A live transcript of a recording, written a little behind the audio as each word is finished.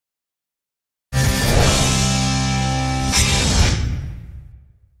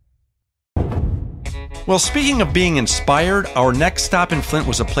Well, speaking of being inspired, our next stop in Flint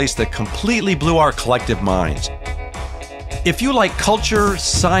was a place that completely blew our collective minds. If you like culture,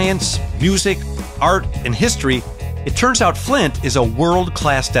 science, music, art, and history, it turns out Flint is a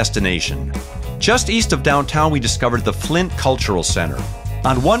world-class destination. Just east of downtown, we discovered the Flint Cultural Center.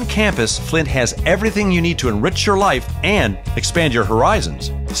 On one campus, Flint has everything you need to enrich your life and expand your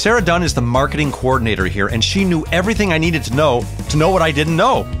horizons. Sarah Dunn is the marketing coordinator here, and she knew everything I needed to know what I didn't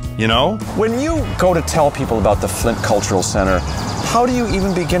know, you know? When you go to tell people about the Flint Cultural Center, how do you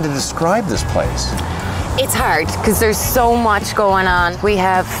even begin to describe this place? It's hard because there's so much going on. We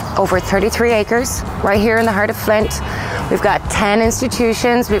have over 33 acres right here in the heart of Flint. We've got 10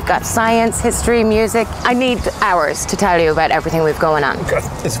 institutions. We've got science, history, music. I need hours to tell you about everything we've going on.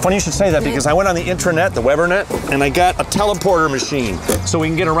 It's funny you should say that because I went on the intranet, the Webernet, and I got a teleporter machine so we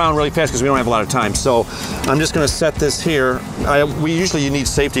can get around really fast because we don't have a lot of time. So I'm just going to set this here. You need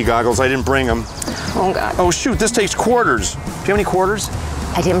safety goggles. I didn't bring them. Oh, God. Oh, shoot, this takes quarters. Do you have any quarters?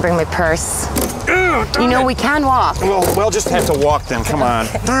 I didn't bring my purse. Ew, you know, we can walk. Well, we'll just have to walk then. Come on.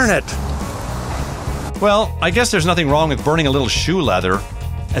 Darn it. Well, I guess there's nothing wrong with burning a little shoe leather,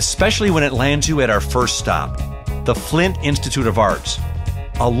 especially when it lands you at our first stop, the Flint Institute of Arts,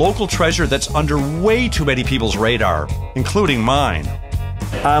 a local treasure that's under way too many people's radar, including mine.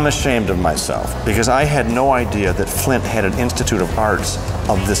 I'm ashamed of myself because I had no idea that Flint had an Institute of Arts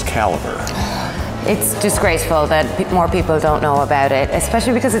of this caliber. It's disgraceful that more people don't know about it,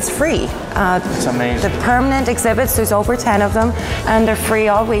 especially because it's free. It's amazing. The permanent exhibits, there's over 10 of them, and they're free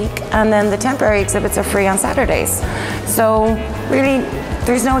all week, and then the temporary exhibits are free on Saturdays. So really,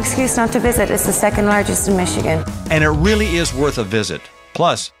 there's no excuse not to visit. It's the second largest in Michigan. And it really is worth a visit.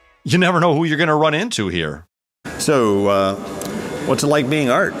 Plus, you never know who you're going to run into here. So, what's it like being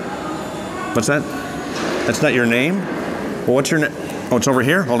Art? What's that? That's not your name? Well, what's your name? Oh, it's over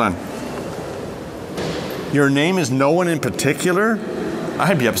here? Hold on. Your name is no one in particular?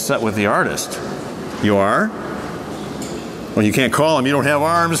 I'd be upset with the artist. You are? Well, you can't call him. You don't have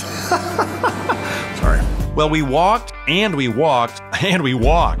arms. Sorry. Well, we walked and we walked and we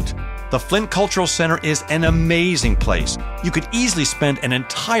walked. The Flint Cultural Center is an amazing place. You could easily spend an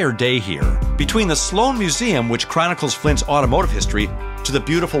entire day here. Between the Sloan Museum, which chronicles Flint's automotive history, to the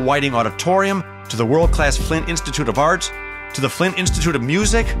beautiful Whiting Auditorium, to the world-class Flint Institute of Arts, to the Flint Institute of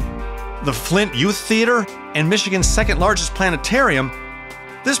Music, the Flint Youth Theater, and Michigan's second largest planetarium,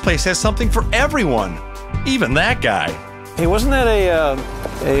 this place has something for everyone. Even that guy. Hey, wasn't that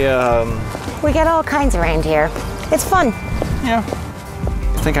We get all kinds around here. It's fun. Yeah.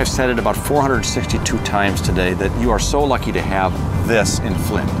 I think I've said it about 462 times today that you are so lucky to have this in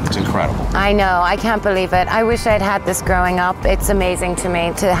Flint. It's incredible. I know, I can't believe it. I wish I'd had this growing up. It's amazing to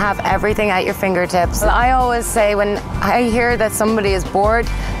me to have everything at your fingertips. I always say when I hear that somebody is bored,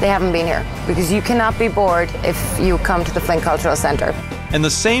 they haven't been here, because you cannot be bored if you come to the Flint Cultural Center. And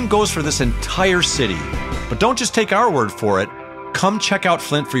the same goes for this entire city. But don't just take our word for it. Come check out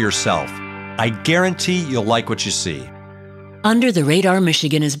Flint for yourself. I guarantee you'll like what you see. Under the Radar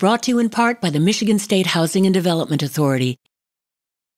Michigan is brought to you in part by the Michigan State Housing and Development Authority,